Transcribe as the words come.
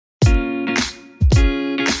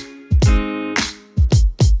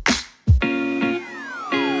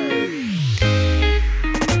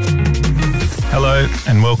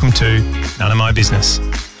and welcome to None of My Business.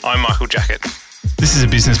 I'm Michael Jackett. This is a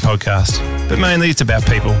business podcast, but mainly it's about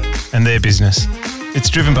people and their business. It's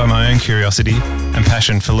driven by my own curiosity and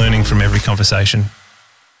passion for learning from every conversation.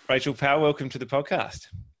 Rachael Powell, welcome to the podcast.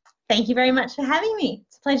 Thank you very much for having me.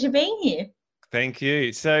 It's a pleasure being here. Thank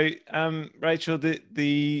you. So, Rachael,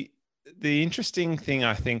 the interesting thing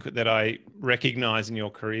I think that I recognise in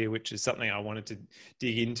your career, which is something I wanted to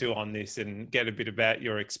dig into on this and get a bit about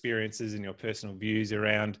your experiences and your personal views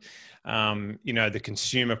around, the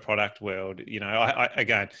consumer product world.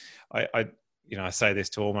 I say this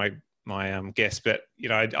to all my guests, but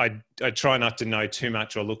I try not to know too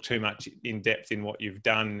much or look too much in depth in what you've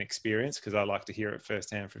done and experienced, because I like to hear it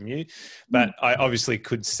firsthand from you. But I obviously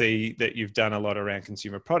could see that you've done a lot around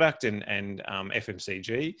consumer product and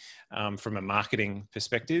FMCG from a marketing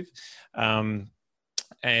perspective, and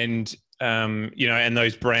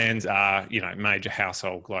those brands are major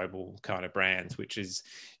household global kind of brands, which is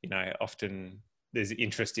often there's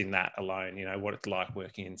interest in that alone, what it's like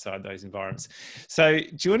working inside those environments. So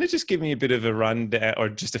do you want to just give me a bit of a rundown or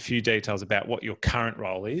just a few details about what your current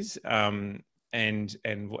role is, and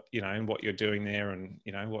what, and what you're doing there, and,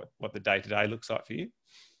 what the day-to-day looks like for you?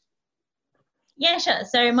 Yeah, sure.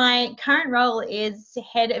 So my current role is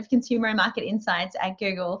Head of Consumer and Market Insights at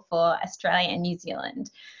Google for Australia and New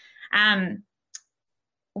Zealand.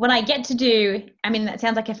 What I get to do, that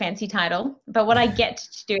sounds like a fancy title, but what I get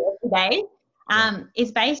to do every day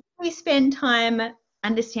is basically spend time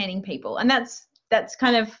understanding people. And that's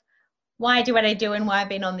kind of why I do what I do and why I've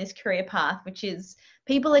been on this career path, which is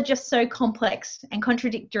people are just so complex and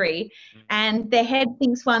contradictory, and their head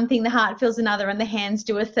thinks one thing, the heart feels another, and the hands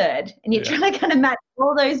do a third. And you're trying to kind of match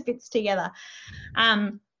all those bits together.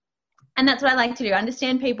 And that's what I like to do,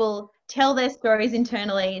 understand people, tell their stories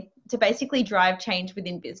internally to basically drive change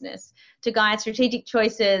within business, to guide strategic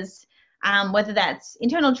choices, whether that's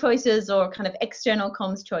internal choices or kind of external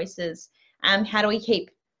comms choices. How do we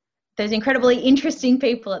keep those incredibly interesting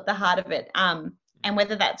people at the heart of it? And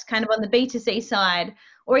whether that's kind of on the B2C side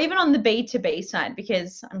or even on the B2B side,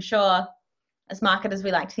 because I'm sure as marketers,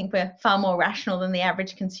 we like to think we're far more rational than the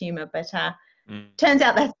average consumer, but turns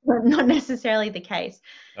out that's not necessarily the case.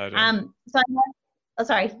 Sorry.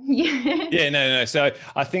 No. So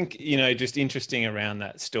I think, just interesting around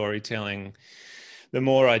that storytelling. The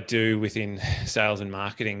more I do within sales and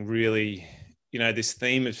marketing, really, this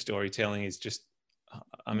theme of storytelling is just,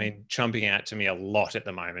 trumping out to me a lot at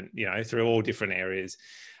the moment, through all different areas.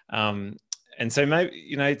 And so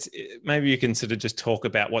maybe, maybe you can sort of just talk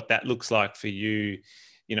about what that looks like for you,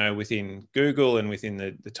 within Google and within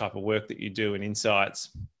the type of work that you do and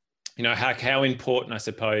insights, how important, I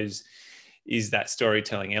suppose, is that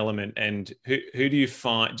storytelling element, and who do you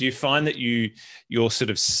find that you're sort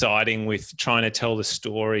of siding with trying to tell the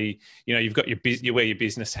story? You've got you wear your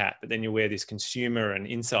business hat, but then you wear this consumer and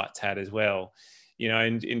insights hat as well,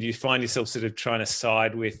 and do you find yourself sort of trying to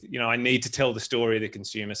side with, I need to tell the story of the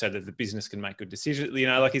consumer so that the business can make good decisions?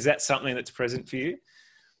 Is that something that's present for you?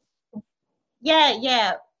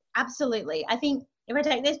 Yeah, absolutely. I think if I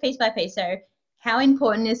take this piece by piece, so how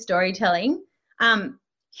important is storytelling?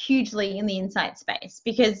 Hugely in the insight space,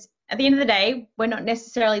 because at the end of the day, we're not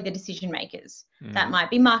necessarily the decision makers. That might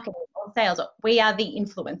be marketing or sales. We are the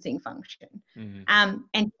influencing function.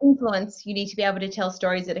 And influence, you need to be able to tell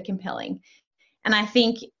stories that are compelling. And I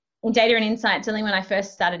think in data and insights, only when I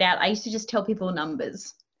first started out, I used to just tell people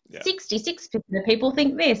numbers. 66% of people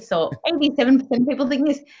think this, or 87% of people think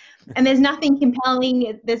this. And there's nothing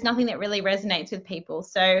compelling. There's nothing that really resonates with people.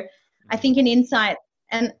 So I think an insight,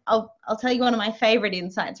 and I'll tell you one of my favorite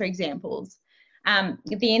insights or examples.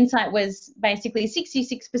 The insight was basically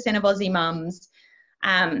 66% of Aussie mums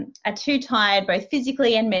are too tired, both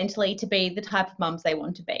physically and mentally, to be the type of mums they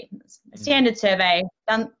want to be. A standard survey,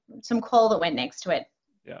 done some call that went next to it.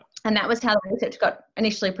 Yeah. And that was how the research got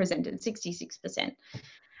initially presented, 66%.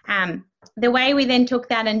 The way we then took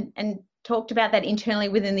that and talked about that internally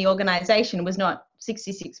within the organisation was not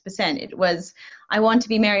 66%. It was, I want to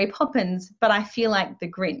be Mary Poppins, but I feel like the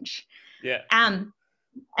Grinch. Yeah. And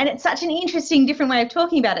it's such an interesting, different way of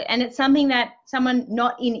talking about it. And it's something that someone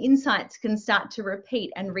not in insights can start to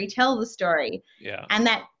repeat and retell the story. Yeah. And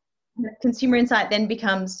that consumer insight then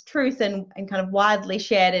becomes truth and kind of widely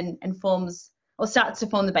shared and forms or starts to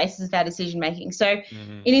form the basis of our decision making. So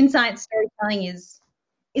in insights, storytelling is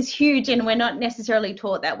huge, and we're not necessarily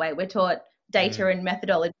taught that way. We're taught data and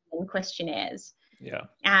methodology and questionnaires. Yeah.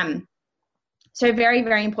 So very,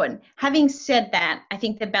 very important. Having said that, I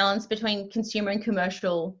think the balance between consumer and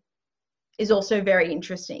commercial is also very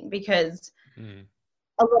interesting, because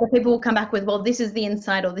a lot of people will come back with, well, this is the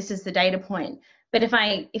insight or this is the data point. But if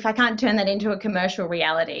I can't turn that into a commercial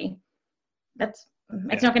reality, it's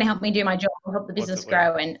not going to help me do my job or help the What's business it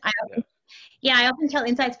worth? grow. And Yeah. I often tell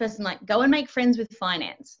insights person, like, go and make friends with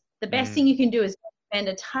finance. The best thing Mm, you can do is spend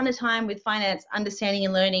a ton of time with finance, understanding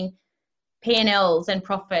and learning P&Ls and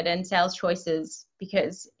profit and sales choices,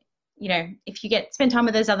 because if you spend time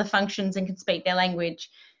with those other functions and can speak their language,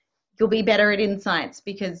 you'll be better at insights,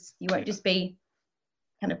 because you won't just be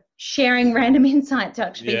kind of sharing random insights to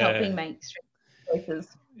actually yeah. helping make choices.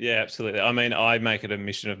 Yeah, absolutely. I mean, I make it a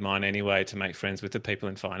mission of mine anyway to make friends with the people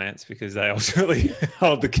in finance, because they ultimately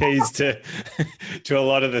hold the keys to to a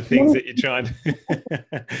lot of the things that you're trying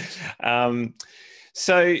to.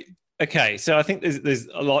 So, okay, so I think there's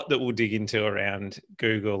a lot that we'll dig into around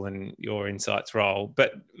Google and your insights role,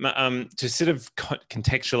 but to sort of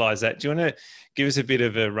contextualize that, do you want to give us a bit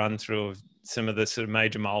of a run through of some of the sort of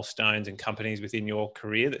major milestones and companies within your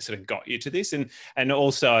career that sort of got you to this, and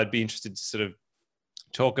also I'd be interested to sort of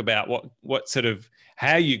talk about what sort of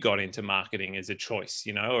how you got into marketing as a choice,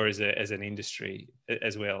 or as an industry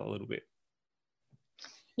as well, a little bit.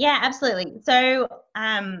 Yeah, absolutely. So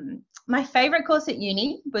my favorite course at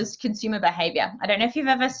uni was consumer behavior. I don't know if you've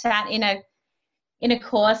ever sat in a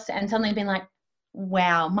course and suddenly been like,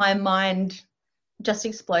 wow, my mind just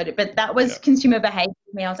exploded. But that was consumer behavior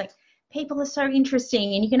for me. I was like, people are so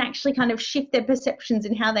interesting, and you can actually kind of shift their perceptions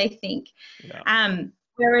and how they think.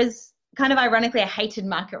 Whereas kind of ironically, I hated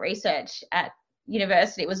market research at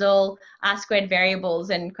university. It was all R-squared variables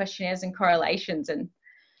and questionnaires and correlations, and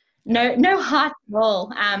no heart at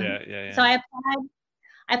all. So I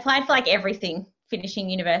applied for like everything finishing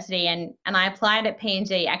university, and I applied at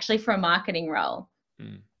P&G actually for a marketing role.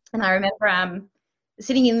 And I remember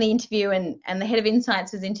sitting in the interview, and the head of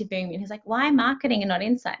insights was interviewing me, and he's like, why marketing and not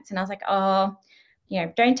insights? And I was like, oh,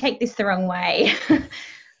 don't take this the wrong way.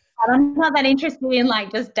 I'm not that interested in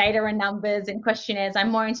like just data and numbers and questionnaires.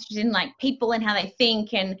 I'm more interested in like people and how they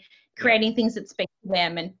think and creating things that speak to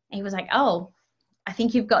them. And he was like, oh, I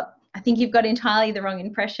think you've got entirely the wrong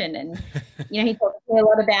impression. And he talked a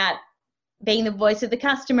lot about being the voice of the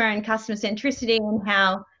customer and customer centricity, and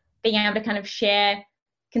how being able to kind of share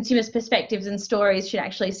consumers' perspectives and stories should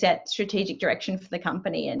actually set strategic direction for the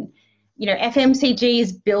company. And FMCG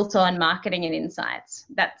is built on marketing and insights.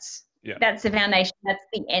 That's the foundation. That's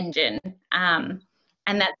the engine. And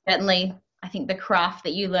that's certainly, I think, the craft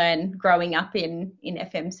that you learn growing up in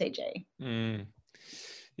FMCG.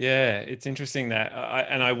 Yeah, it's interesting that,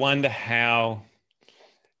 I wonder how,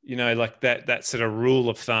 like that sort of rule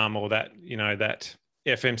of thumb, or that, that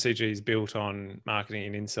FMCG is built on marketing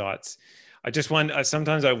and insights.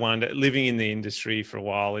 Sometimes I wonder, living in the industry for a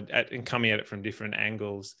while and coming at it from different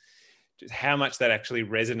angles, just how much that actually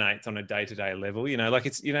resonates on a day-to-day level. Like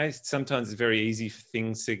it's, sometimes it's very easy for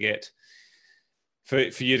things to get, for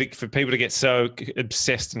people to get so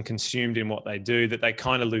obsessed and consumed in what they do that they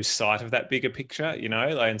kind of lose sight of that bigger picture,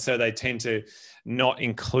 and so they tend to not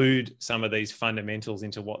include some of these fundamentals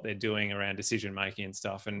into what they're doing around decision making and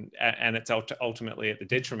stuff, and it's ultimately at the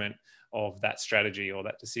detriment of that strategy or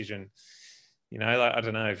that decision. I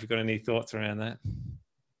don't know if you've got any thoughts around that.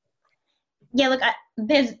 Yeah, look,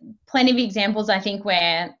 there's plenty of examples, I think,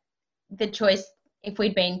 where the choice, if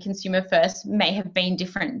we'd been consumer first, may have been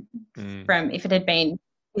different from if it had been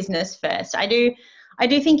business first. I do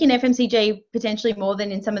think in FMCG, potentially more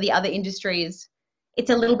than in some of the other industries, it's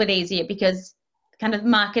a little bit easier, because kind of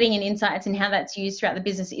marketing and insights and how that's used throughout the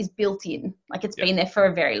business is built in. Like it's been there for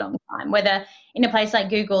a very long time. Whether in a place like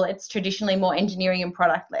Google, it's traditionally more engineering and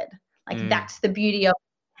product led. Like that's the beauty of,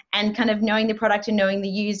 and kind of knowing the product and knowing the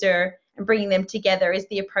user and bringing them together is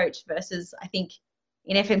the approach, versus I think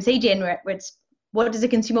in FMCG, where it's, what does a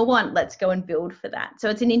consumer want? Let's go and build for that. So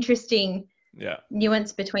it's an interesting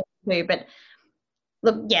nuance between the two. But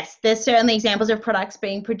look, yes, there's certainly examples of products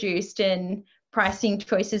being produced and pricing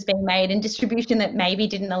choices being made and distribution that maybe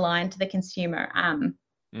didn't align to the consumer.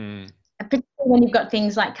 Particularly when you've got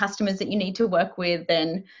things like customers that you need to work with,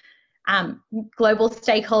 and global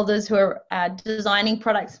stakeholders who are designing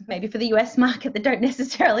products maybe for the US market that don't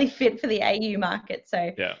necessarily fit for the AU market.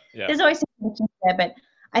 So there's always some tension there. But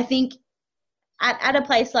I think at a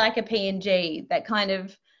place like a P&G, that kind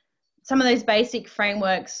of, some of those basic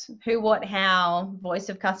frameworks, who, what, how, voice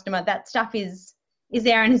of customer, that stuff is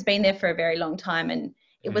there and has been there for a very long time. And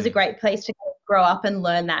it was a great place to grow up and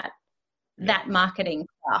learn that marketing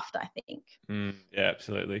craft, I think. Yeah,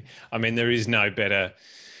 absolutely. I mean, there is no better,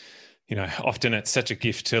 often it's such a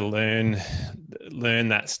gift to learn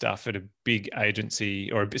that stuff at a big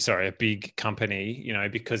agency, or a big company,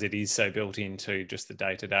 because it is so built into just the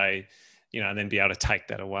day-to-day and then be able to take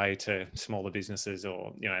that away to smaller businesses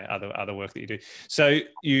or, other work that you do. So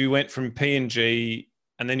you went from P&G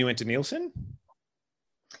and then you went to Nielsen?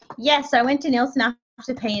 Yes, I went to Nielsen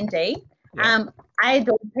after P&G. Yeah. I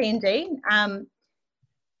adored P&G.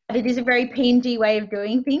 But it is a very P&G way of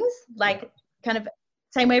doing things, like kind of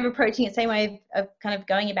same way of approaching it, same way of kind of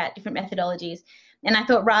going about different methodologies. And I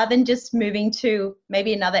thought rather than just moving to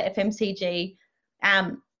maybe another FMCG,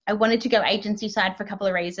 I wanted to go agency side for a couple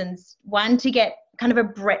of reasons. One, to get kind of a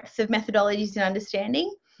breadth of methodologies and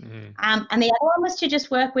understanding. And the other one was to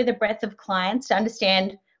just work with a breadth of clients to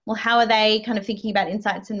understand, well, how are they kind of thinking about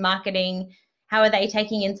insights and marketing? How are they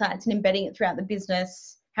taking insights and embedding it throughout the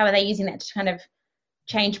business? How are they using that to kind of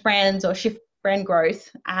change brands or shift brand growth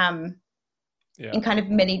in kind of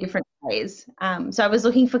many different ways. So I was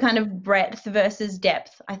looking for kind of breadth versus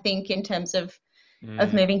depth, I think, in terms of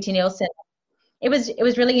moving to Nielsen. It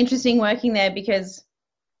was really interesting working there because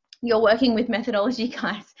you're working with methodology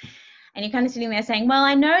guys and you're kind of sitting there saying, well,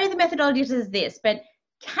 I know the methodology does this, but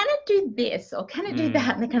can it do this or can it do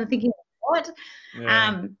that? And they're kind of thinking, what?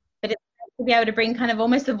 But it's to be able to bring kind of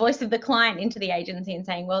almost the voice of the client into the agency and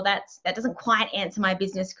saying, well, that doesn't quite answer my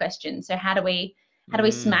business question. So how do we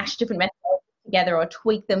smash different methods together or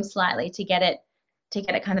tweak them slightly to get it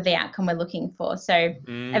kind of the outcome we're looking for? So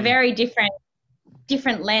a very different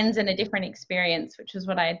lens and a different experience, which was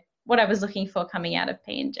what I was looking for coming out of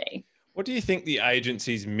P&G. What do you think the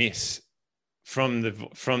agencies miss from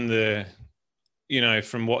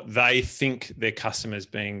what they think their customers,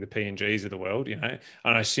 being the P&Gs of the world, and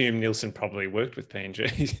I assume Nielsen probably worked with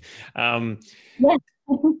P&Gs.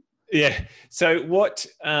 Yeah. So what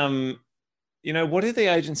do the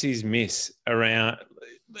agencies miss around,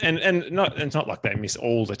 and it's not like they miss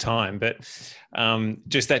all the time, but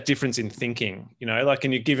just that difference in thinking, like,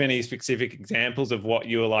 can you give any specific examples of what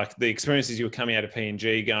you were like, the experiences you were coming out of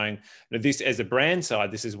P&G going, this as a brand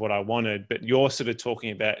side, this is what I wanted, but you're sort of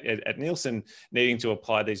talking about at Nielsen needing to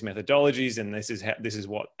apply these methodologies and this is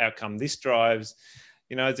what outcome this drives.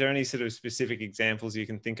 Is there any sort of specific examples you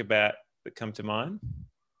can think about that come to mind?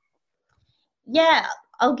 Yeah,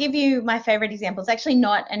 I'll give you my favorite example. It's actually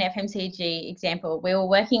not an FMCG example. We were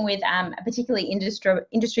working with a particularly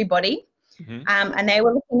industry body, and they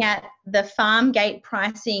were looking at the farm gate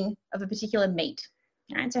pricing of a particular meat.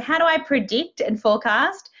 Right? So how do I predict and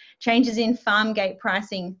forecast changes in farm gate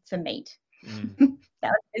pricing for meat? That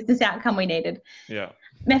was the business outcome we needed. Yeah.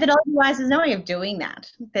 Methodology-wise, there's no way of doing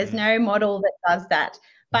that. There's no model that does that.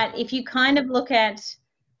 But if you kind of look at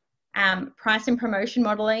price and promotion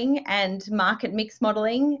modeling and market mix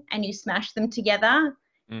modeling and you smash them together,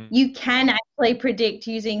 you can actually predict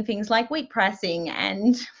using things like wheat pricing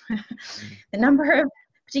and the number of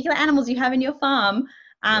particular animals you have in your farm.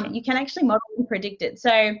 You can actually model and predict it.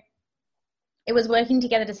 So it was working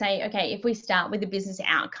together to say, okay, if we start with the business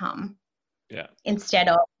outcome instead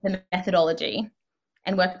of the methodology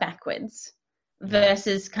and work backwards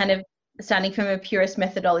versus kind of starting from a purist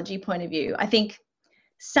methodology point of view. I think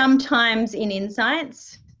sometimes in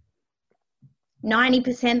insights,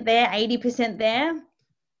 90% there, 80% there,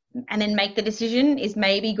 and then make the decision is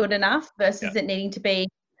maybe good enough versus it needing to be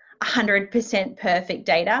 100% perfect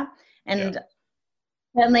data. And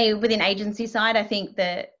certainly within agency side, I think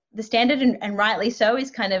the standard, and rightly so,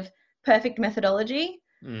 is kind of perfect methodology.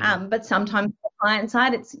 But sometimes the client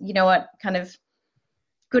side, it's, kind of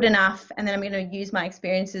good enough. And then I'm going to use my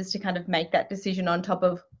experiences to kind of make that decision on top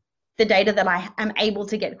of the data that I am able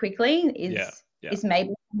to get quickly is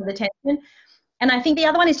maybe some of the tension. And I think the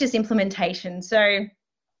other one is just implementation. So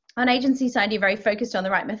on agency side, you're very focused on the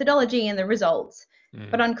right methodology and the results.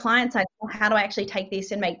 But on client side, how do I actually take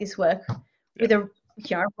this and make this work with a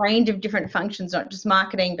range of different functions, not just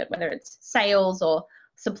marketing, but whether it's sales or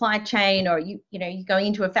supply chain, or you're going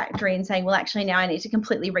into a factory and saying, well, actually now I need to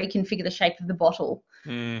completely reconfigure the shape of the bottle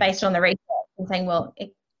based on the research, and saying, well,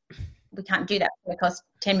 we can't do that. It costs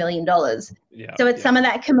 $10 million. So it's some of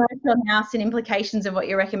that commercial house and implications of what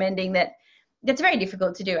you're recommending that's very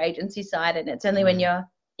difficult to do agency side. And it's only when you're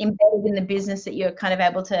embedded in the business that you're kind of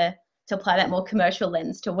able to apply that more commercial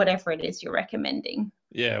lens to whatever it is you're recommending.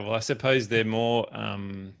 Yeah, well, I suppose they're more,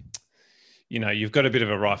 you've got a bit of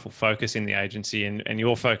a rifle focus in the agency, and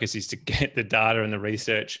your focus is to get the data and the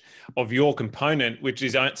research of your component, which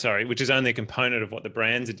is only a component of what the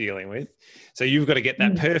brands are dealing with. So you've got to get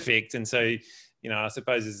that perfect. And so, I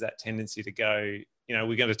suppose there's that tendency to go,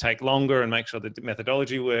 we're going to take longer and make sure that the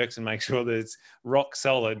methodology works and make sure that it's rock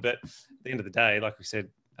solid. But at the end of the day, like we said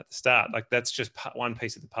at the start, like that's just one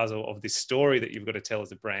piece of the puzzle of this story that you've got to tell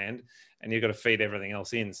as a brand, and you've got to feed everything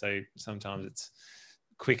else in. So sometimes it's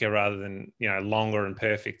quicker rather than, you know, longer and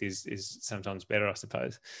perfect is sometimes better, I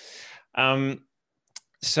suppose.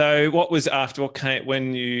 So what was after,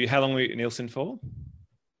 how long were you at Nielsen for?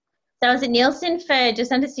 So I was at Nielsen for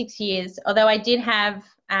just under 6 years, although I did have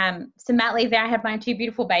some mat leave there. I had my two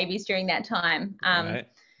beautiful babies during that time. Right.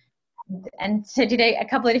 And so did a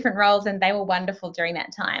couple of different roles, and they were wonderful during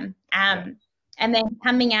that time. And then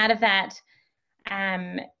coming out of that,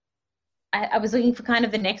 I was looking for kind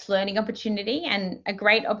of the next learning opportunity, and a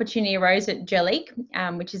great opportunity arose at Gelique,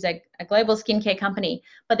 which is a global skincare company,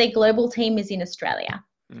 but their global team is in Australia.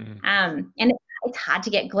 And it's hard to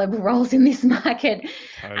get global roles in this market.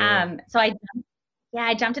 Totally. So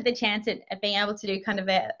I jumped at the chance at being able to do kind of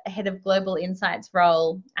a head of global insights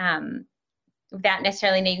role without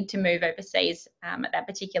necessarily needing to move overseas at that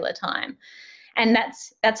particular time. And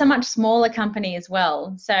that's a much smaller company as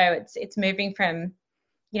well. So it's moving from,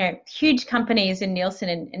 you know, huge companies in Nielsen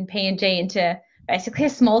and P&G into basically a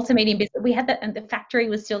small to medium business. We had the factory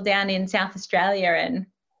was still down in South Australia, and,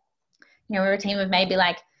 you know, we were a team of maybe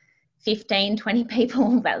like 15, 20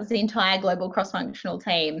 people. That was the entire global cross-functional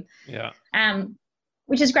team. Yeah.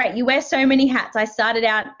 Which is great. You wear so many hats. I started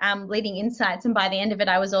out leading insights, and by the end of it,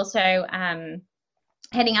 I was also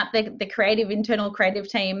heading up the internal creative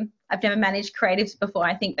team. I've never managed creatives before.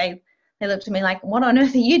 I think they looked at me like, what on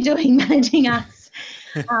earth are you doing managing us?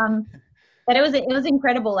 But it was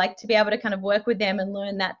incredible, like, to be able to kind of work with them and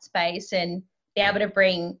learn that space and be able to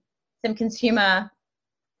bring some consumer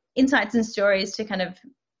insights and stories to kind of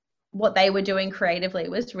what they were doing creatively.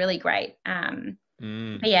 It was really great.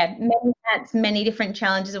 But yeah, many different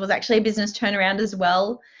challenges. It was actually a business turnaround as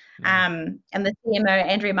well. And the CMO,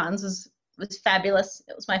 Andrea Martins, was fabulous.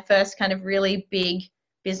 It was my first kind of really big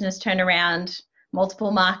business turnaround,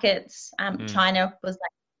 multiple markets. China was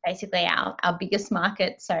like basically our biggest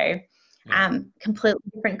market. So completely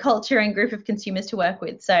different culture and group of consumers to work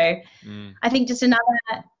with. So I think just another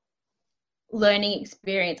learning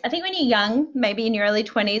experience. I think when you're young, maybe in your early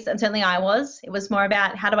 20s, and certainly I was, it was more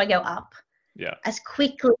about how do I go up as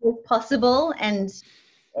quickly as possible. And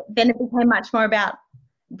then it became much more about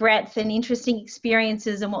breadth and interesting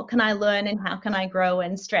experiences and what can I learn and how can I grow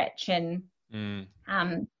and stretch. And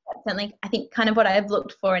that's certainly, I think, kind of what I've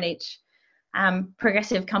looked for in each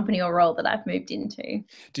progressive company or role that I've moved into.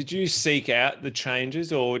 Did you seek out the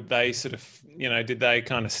changes, or they sort of, you know, did they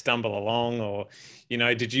kind of stumble along, or, you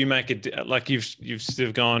know, did you make it like you've sort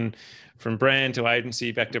of gone from brand to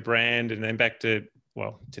agency, back to brand, and then back to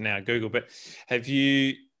now Google? But did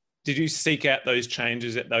you seek out those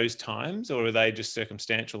changes at those times, or are they just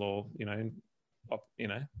circumstantial, or, you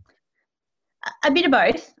know? A bit of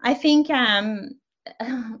both. I think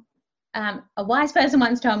a wise person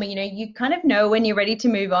once told me, you know, you kind of know when you're ready to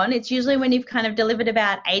move on. It's usually when you've kind of delivered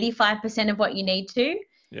about 85% of what you need to.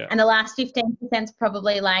 Yeah. And the last 15% is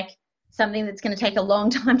probably like something that's going to take a long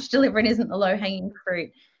time to deliver and isn't the low-hanging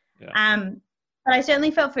fruit. Yeah. But I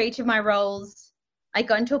certainly felt for each of my roles, I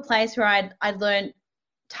got into a place where I'd learned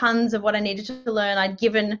tons of what I needed to learn. I'd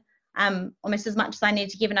given almost as much as I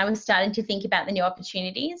needed to give, and I was starting to think about the new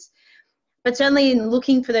opportunities. But certainly in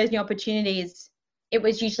looking for those new opportunities, it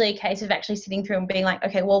was usually a case of actually sitting through and being like,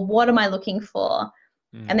 okay, well, what am I looking for?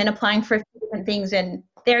 And then applying for a few different things. And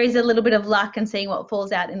there is a little bit of luck and seeing what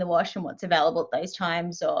falls out in the wash and what's available at those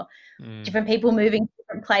times, or different people moving to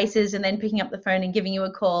different places and then picking up the phone and giving you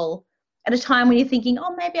a call at a time when you're thinking,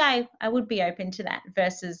 oh, maybe I would be open to that,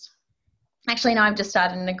 versus actually, no, I've just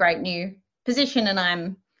started in a great new position and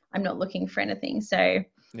I'm not looking for anything. So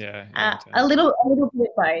a little bit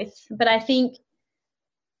of both. But I think,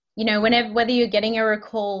 you know, whether you're getting a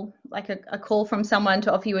call, like a call from someone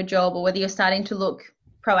to offer you a job, or whether you're starting to look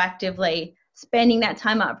proactively, spending that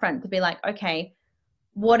time up front to be like, okay,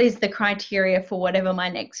 what is the criteria for whatever my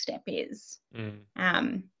next step is?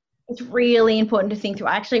 It's really important to think through.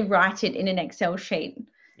 I actually write it in an Excel sheet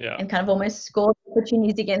and kind of almost score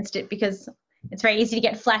opportunities against it, because it's very easy to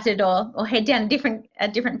get flattered or head down a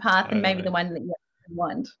different path than maybe the one that you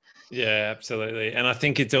want. Yeah, absolutely. And I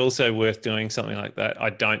think it's also worth doing something like that. I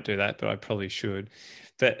don't do that, but I probably should.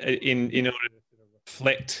 But in order to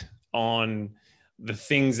reflect on the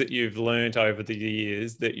things that you've learned over the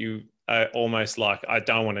years, that you are almost like, I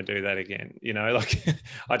don't want to do that again. You know, like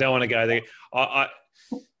I don't want to go there.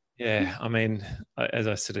 I mean, as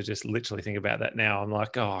I sort of just literally think about that now, I'm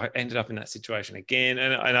like, oh, I ended up in that situation again.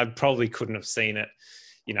 And I probably couldn't have seen it.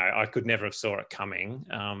 You know, I could never have saw it coming.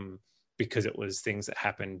 Because it was things that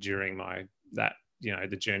happened during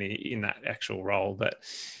the journey in that actual role. But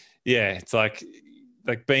yeah, it's like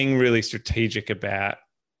being really strategic about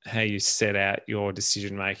how you set out your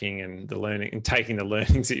decision making and the learning and taking the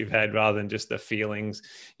learnings that you've had rather than just the feelings,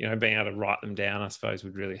 you know, being able to write them down, I suppose,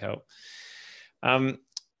 would really help.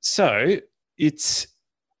 So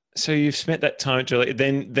you've spent that time at Jurlic.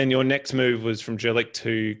 Then your next move was from Jurlic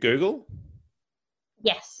to Google?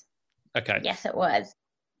 Yes. Okay. Yes, it was.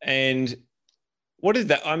 And what is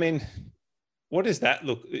that? I mean, what does that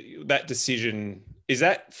look, that decision, is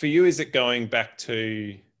that for you, is it going back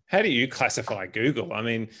to, how do you classify Google? I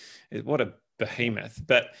mean, what a behemoth,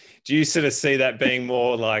 but do you sort of see that being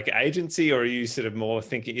more like agency, or are you sort of more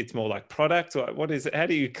thinking it's more like product, or what is it? How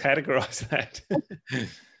do you categorize that?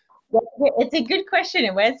 It's a good question.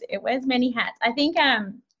 It wears many hats. I think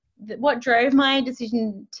what drove my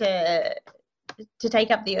decision to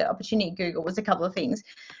take up the opportunity at Google was a couple of things.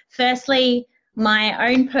 Firstly, my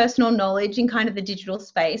own personal knowledge in kind of the digital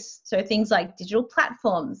space. So things like digital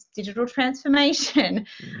platforms, digital transformation,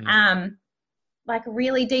 like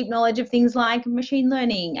really deep knowledge of things like machine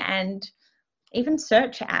learning and even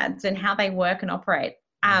search ads and how they work and operate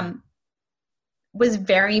was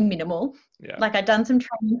very minimal. Yeah. Like I'd done some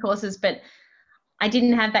training courses, but I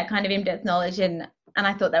didn't have that kind of in-depth knowledge, and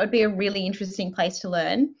I thought that would be a really interesting place to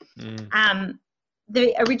learn.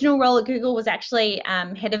 The original role at Google was actually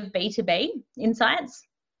head of B2B insights.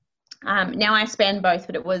 Now I span both,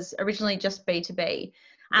 but it was originally just B2B.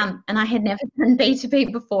 And I had never done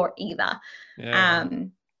B2B before either. Yeah.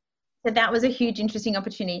 So that was a huge, interesting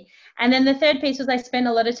opportunity. And then the third piece was I spent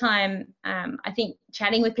a lot of time, I think,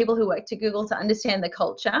 chatting with people who worked at Google to understand the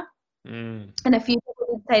culture. And a few people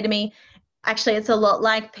would say to me, actually, it's a lot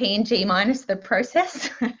like P&G minus the process.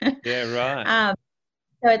 Yeah, right.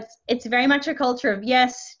 So it's very much a culture of,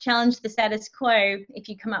 yes, challenge the status quo. If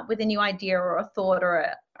you come up with a new idea or a thought or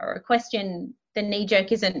a question, the knee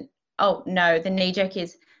jerk isn't, oh no, the knee jerk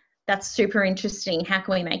is, that's super interesting. How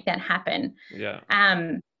can we make that happen? Yeah.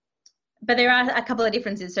 But there are a couple of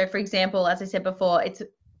differences. So for example, as I said before,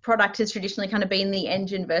 product has traditionally kind of been the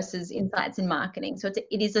engine versus insights in marketing. So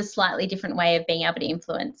it is a slightly different way of being able to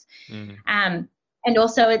influence. And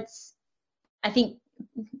also I think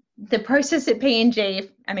the process at P&G,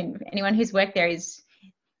 I mean, anyone who's worked there is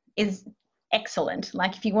excellent.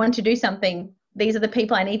 Like if you want to do something, these are the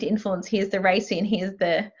people I need to influence. Here's the racing. Here's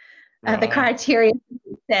the criteria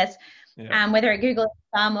for success. Yeah. Whether at Google, it's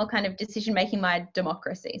far more kind of decision-making by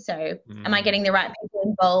democracy. So am I getting the right people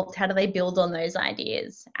involved? How do they build on those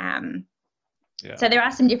ideas? So there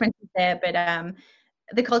are some differences there, but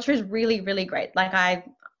the culture is really, really great. Like I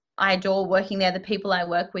adore working there, the people I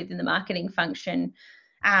work with in the marketing function.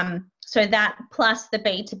 So that plus the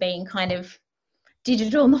B2B and kind of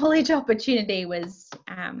digital knowledge opportunity was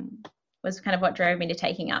kind of what drove me to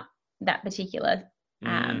taking up that particular.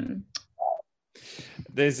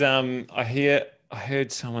 There's I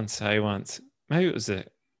heard someone say once, maybe it was the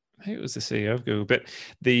CEO of Google, but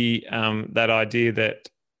the that idea that,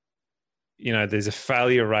 you know, there's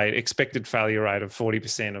a expected failure rate of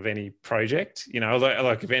 40% of any project, you know,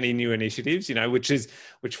 like of any new initiatives, you know, which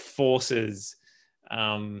forces,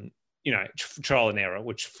 you know, trial and error,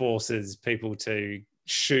 which forces people to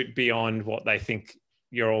shoot beyond what they think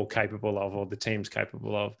you're all capable of or the team's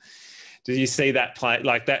capable of. Do you see that play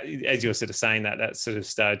like that, as you're sort of saying that sort of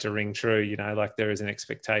started to ring true, you know, like there is an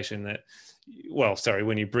expectation that,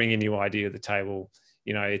 when you bring a new idea to the table,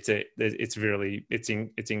 you know, it's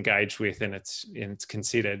engaged with and it's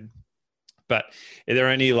considered. But are there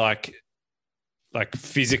any like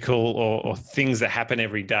physical or things that happen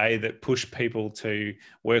every day that push people to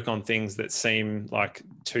work on things that seem like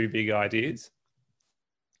too big ideas?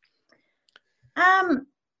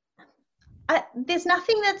 There's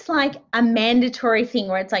nothing that's like a mandatory thing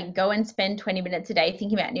where it's like go and spend 20 minutes a day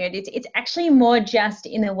thinking about new ideas. It's actually more just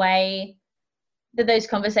in a way that those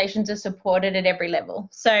conversations are supported at every level.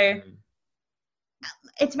 So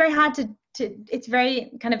it's very hard to it's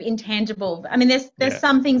very kind of intangible. I mean, there's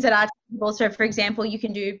some things that are tangible. So for example, you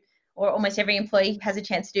can do, or almost every employee has a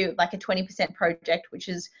chance to do like a 20% project, which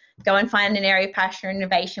is go and find an area of passion or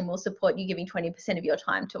innovation. We'll support you giving 20% of your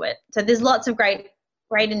time to it. So there's lots of great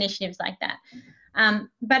initiatives like that.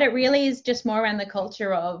 But it really is just more around the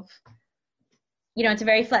culture of, you know, it's a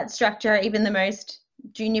very flat structure. Even the most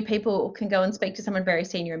junior people can go and speak to someone very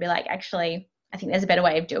senior and be like, actually, I think there's a better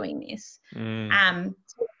way of doing this.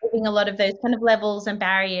 So having a lot of those kind of levels and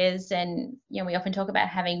barriers, and, you know, we often talk about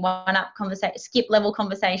having skip level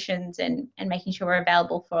conversations and making sure we're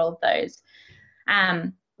available for all of those.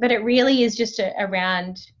 But it really is just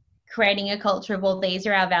around creating a culture of, well, these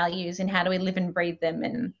are our values and how do we live and breathe them,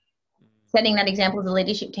 and setting that example as a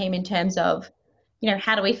leadership team in terms of, you know,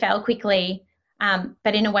 how do we fail quickly,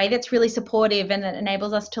 but in a way that's really supportive and that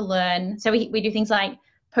enables us to learn. So we do things like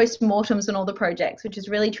post-mortems on all the projects, which is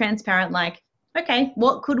really transparent, like, okay,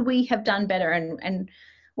 what could we have done better, and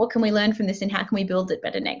what can we learn from this, and how can we build it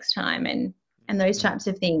better next time, and those types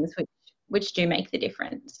of things, which do make the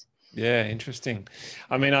difference. Yeah, interesting.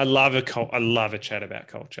 I mean, I love a chat about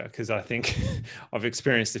culture, because I think I've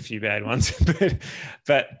experienced a few bad ones,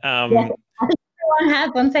 but Yeah, I think everyone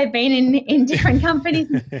has once they've been in different companies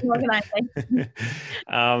and organizations.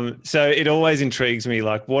 So it always intrigues me,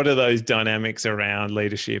 like, what are those dynamics around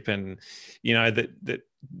leadership, and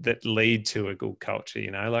that lead to a good culture?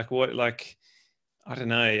 Like I don't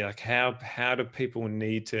know, like how do people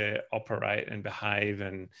need to operate and behave?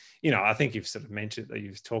 And, I think you've sort of mentioned that,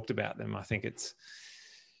 you've talked about them. I think it's,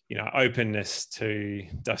 openness to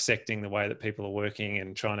dissecting the way that people are working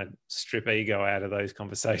and trying to strip ego out of those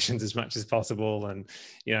conversations as much as possible. And,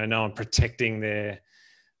 no one protecting their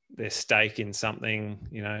stake in something.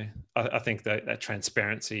 I think that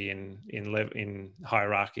transparency in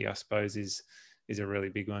hierarchy, I suppose, is a really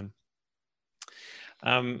big one.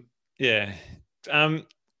 Yeah.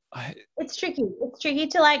 It's tricky. It's tricky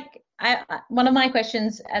to, like, one of my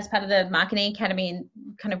questions as part of the Marketing Academy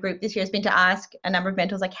kind of group this year has been to ask a number of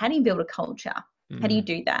mentors, like, how do you build a culture? How do you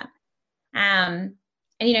do that? And,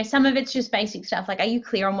 some of it's just basic stuff. Like, are you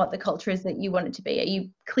clear on what the culture is that you want it to be? Are you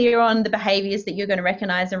clear on the behaviors that you're going to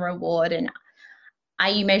recognize and reward? And are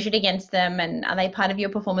you measured against them? And are they part of your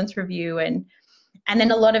performance review? And then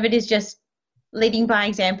a lot of it is just leading by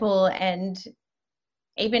example, and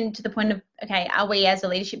even to the point of, okay, are we as a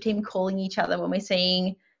leadership team calling each other when we're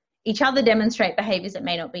seeing each other demonstrate behaviors that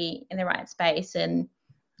may not be in the right space, and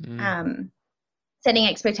setting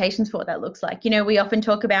expectations for what that looks like. We often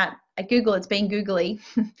talk about, at Google, it's being googly.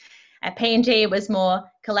 At P&G, it was more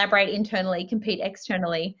collaborate internally, compete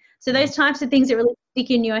externally. So those types of things that really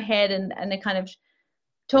stick in your head, and they're kind of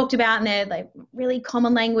talked about, and they're like really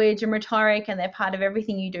common language and rhetoric, and they're part of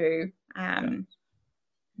everything you do.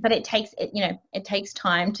 But it takes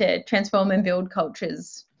time to transform and build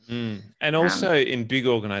cultures. And also in big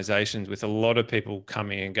organizations with a lot of people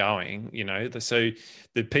coming and going, so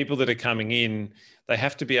the people that are coming in, they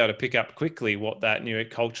have to be able to pick up quickly what that new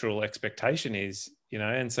cultural expectation is,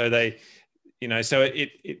 and so they, so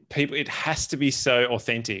it has to be so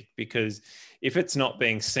authentic, because if it's not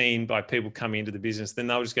being seen by people coming into the business, then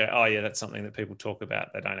they'll just go, oh yeah, that's something that people talk about,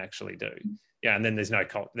 they don't actually do. Yeah. And then there's no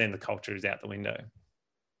then the culture is out the window.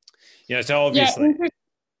 So obviously,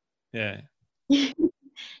 yeah. I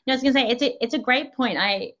was going to say, it's a great point.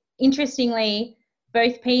 Interestingly,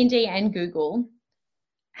 both P&G and Google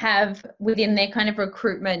have, within their kind of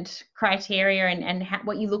recruitment criteria and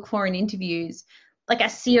what you look for in interviews, like a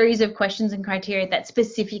series of questions and criteria that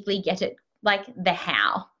specifically get it, like the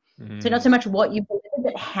how. So not so much what you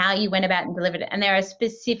delivered, but how you went about and delivered it. And there are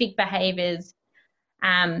specific behaviors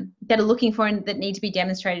that are looking for and that need to be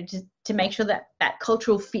demonstrated to make sure that that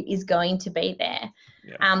cultural fit is going to be there.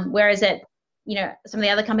 Yeah. Whereas at some of the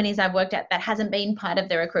other companies I've worked at, that hasn't been part of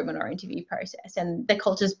the recruitment or interview process, and the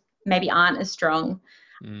cultures maybe aren't as strong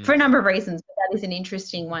for a number of reasons. But that is an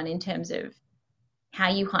interesting one in terms of how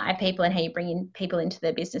you hire people and how you bring in people into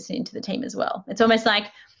the business and into the team as well. It's almost like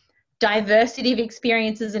diversity of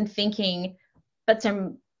experiences and thinking, but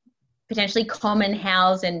some potentially common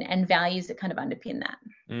hows and values that kind of underpin that.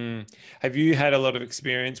 Have you had a lot of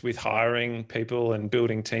experience with hiring people and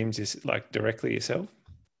building teams, like directly yourself?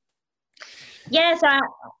 Yes,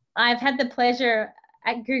 I've had the pleasure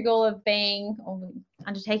at Google of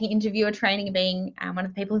undertaking interviewer training and being one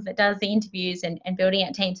of the people that does the interviews and building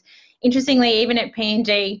out teams. Interestingly, even at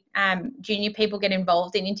P&G, junior people get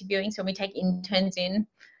involved in interviewing, so we take interns in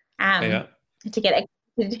to get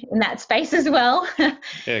in that space as well.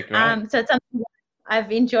 Yeah, great. So it's something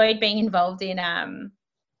I've enjoyed being involved in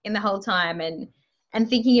the whole time, and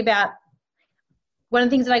thinking about. One of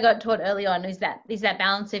the things that I got taught early on is that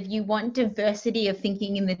balance of, you want diversity of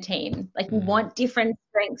thinking in the team. Like, you want different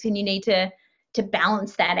strengths, and you need to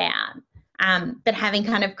balance that out. But having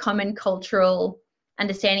kind of common cultural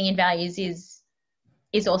understanding and values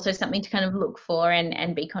is also something to kind of look for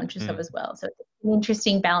and be conscious of as well. So it's an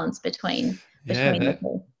interesting balance between the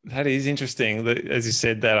two. That is interesting. As you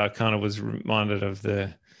said that, I kind of was reminded of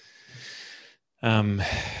the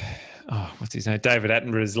what's his name? David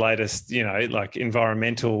Attenborough's latest, like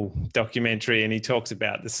environmental documentary, and he talks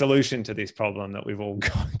about the solution to this problem that we've all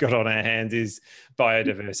got on our hands is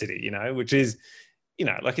biodiversity, which is,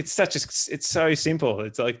 like it's so simple.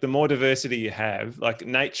 It's like the more diversity you have, like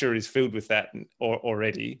nature is filled with that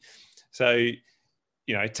already. So,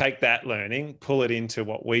 take that learning, pull it into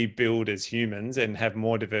what we build as humans, and have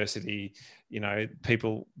more diversity,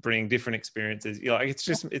 people bring different experiences.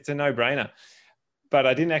 It's a no-brainer. but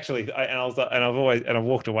I didn't actually, and I was like, and I've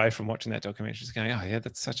walked away from watching that documentary just going, oh yeah,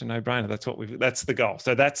 that's such a no-brainer. That's the goal.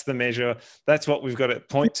 So that's the measure. That's what we've got to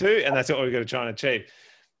point to, and that's what we've got to try and achieve.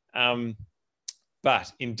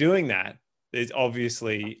 But in doing that, there's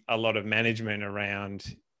obviously a lot of management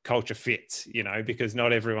around culture fits, because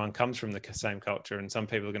not everyone comes from the same culture, and some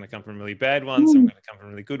people are going to come from really bad ones, some are going to come from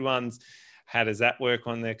really good ones. How does that work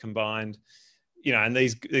when they're combined? And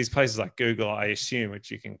these places like Google, I assume, which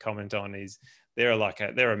you can comment on, they're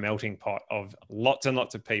a melting pot of lots and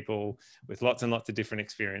lots of people with lots and lots of different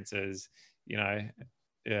experiences. Yeah.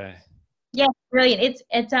 Yeah, brilliant.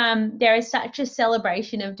 It's there is such a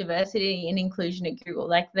celebration of diversity and inclusion at Google.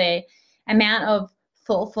 Like the amount of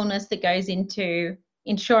thoughtfulness that goes into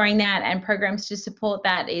ensuring that and programs to support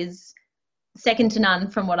that is second to none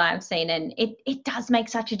from what I've seen. And it does make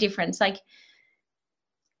such a difference. Like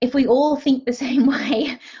if we all think the same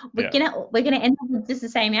way, we're gonna end up with just the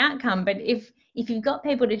same outcome. But if you've got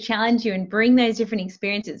people to challenge you and bring those different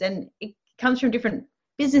experiences, and it comes from different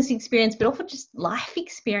business experience, but also just life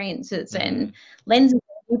experiences and lenses and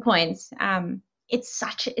viewpoints, it's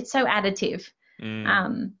so additive.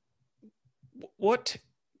 What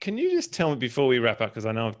can you just tell me before we wrap up, because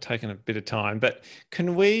I know I've taken a bit of time, but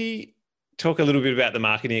can we talk a little bit about the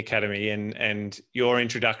Marketing Academy and your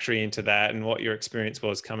introductory into that and what your experience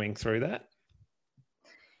was coming through that?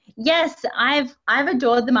 Yes, I've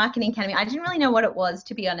adored the Marketing Academy. I didn't really know what it was,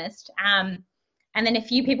 to be honest. And then a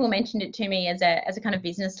few people mentioned it to me as a kind of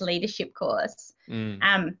business leadership course.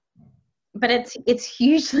 But it's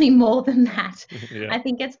hugely more than that. Yeah. I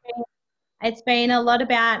think it's been a lot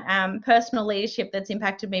about personal leadership that's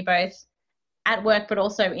impacted me both at work but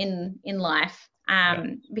also in life.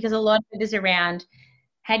 Because a lot of it is around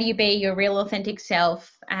how do you be your real authentic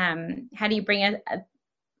self? How do you bring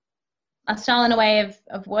a style and a way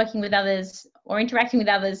of working with others or interacting with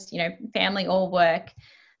others, family or work,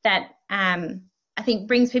 that I think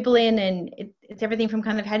brings people in, and it's everything from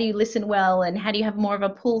kind of how do you listen well and how do you have more of a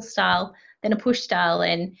pull style than a push style,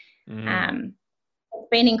 and it's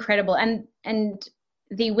been incredible, and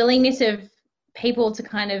the willingness of people to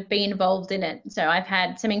kind of be involved in it. So I've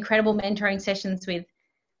had some incredible mentoring sessions with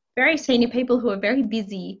very senior people who are very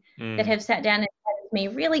busy that have sat down and chatted with me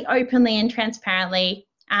really openly and transparently,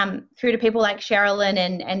 through to people like Sherilyn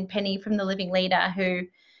and Penny from The Living Leader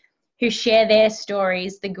who share their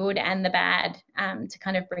stories, the good and the bad, to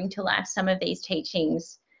kind of bring to life some of these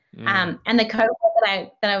teachings. And the cohort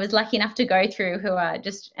that I was lucky enough to go through, who are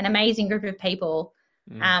just an amazing group of people,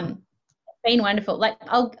 been wonderful. Like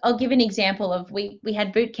I'll give an example of we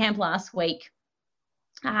had boot camp last week,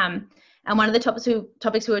 and one of the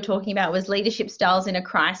topics we were talking about was leadership styles in a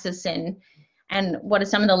crisis, and what are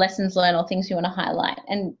some of the lessons learned or things we want to highlight.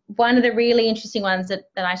 And one of the really interesting ones that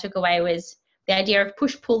I took away was the idea of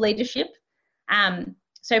push-pull leadership.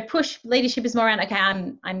 So push leadership is more around, okay,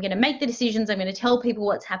 I'm going to make the decisions, I'm going to tell people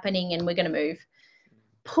what's happening, and we're going to move.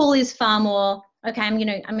 Pull is far more, okay, I'm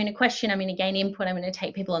going to question, I'm going to gain input, I'm going to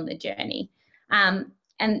take people on the journey. And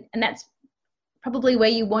that's probably where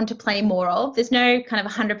you want to play more of. There's no kind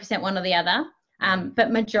of 100% one or the other,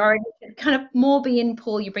 but majority kind of more be in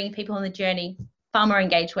pull. You bring people on the journey, far more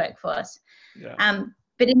engaged workforce.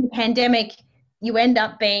 But in the pandemic, you end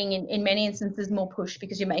up being in many instances more push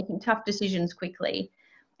because you're making tough decisions quickly.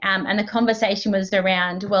 And the conversation was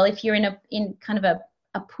around, well, if you're in kind of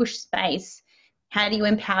a push space, how do you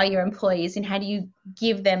empower your employees and how do you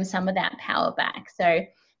give them some of that power back? So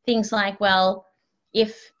things like, well,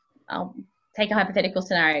 if I'll take a hypothetical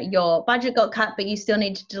scenario, your budget got cut, but you still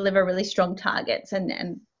need to deliver really strong targets,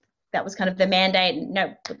 and that was kind of the mandate.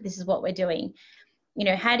 No, this is what we're doing.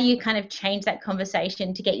 How do you kind of change that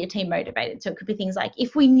conversation to get your team motivated? So it could be things like,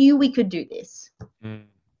 if we knew we could do this,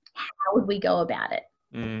 how would we go about it?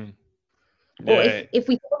 Yeah. Or if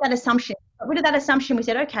we took that assumption, got rid of that assumption, we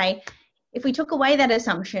said, okay, if we took away that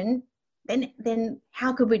assumption, then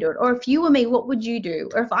how could we do it? Or if you were me, what would you do?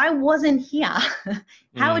 Or if I wasn't here,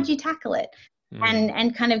 how would you tackle it?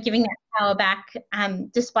 And kind of giving that power back,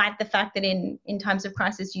 despite the fact that in times of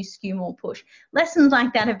crisis you skew more push. Lessons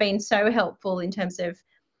like that have been so helpful in terms of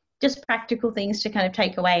just practical things to kind of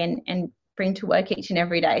take away and bring to work each and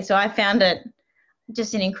every day. So I found it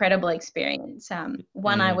just an incredible experience.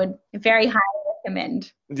 One I would very highly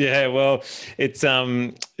recommend. Yeah, well, it's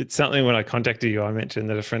something. When I contacted you, I mentioned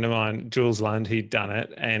that a friend of mine, Jules Lund, he'd done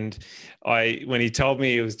it, and when he told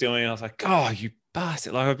me he was doing it, I was like, oh, you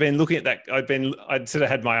bastard. Like, I've been looking at that. I'd sort of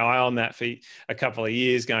had my eye on that for a couple of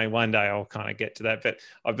years, going, one day I'll kind of get to that. But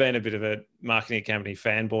I've been a bit of a Marketing Academy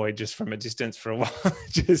fanboy just from a distance for a while,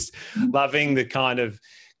 just loving the kind of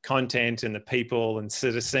content and the people, and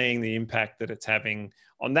sort of seeing the impact that it's having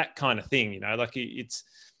on that kind of thing. Like it's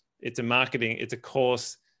a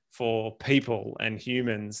course for people and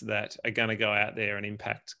humans that are going to go out there and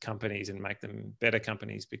impact companies and make them better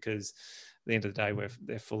companies, because at the end of the day,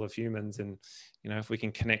 they're full of humans. And, if we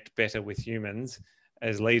can connect better with humans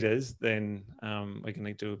as leaders, then we're going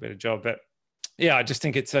to do a better job. But yeah, I just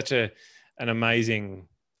think it's such an amazing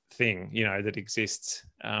thing, that exists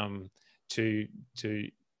to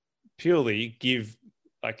purely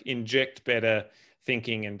inject better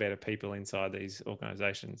thinking and better people inside these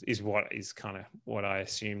organizations is kind of what I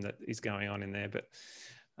assume that is going on in there. But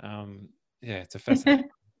yeah, it's a fascinating.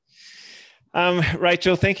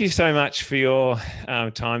 Rachael, thank you so much for your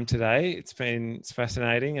time today. It's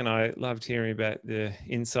fascinating, and I loved hearing about the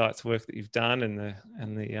insights work that you've done and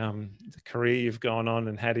the career you've gone on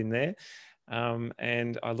and had in there.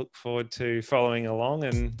 And I look forward to following along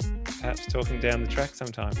and perhaps talking down the track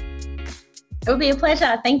sometime. It will be a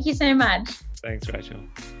pleasure. Thank you so much. Thanks, Rachael.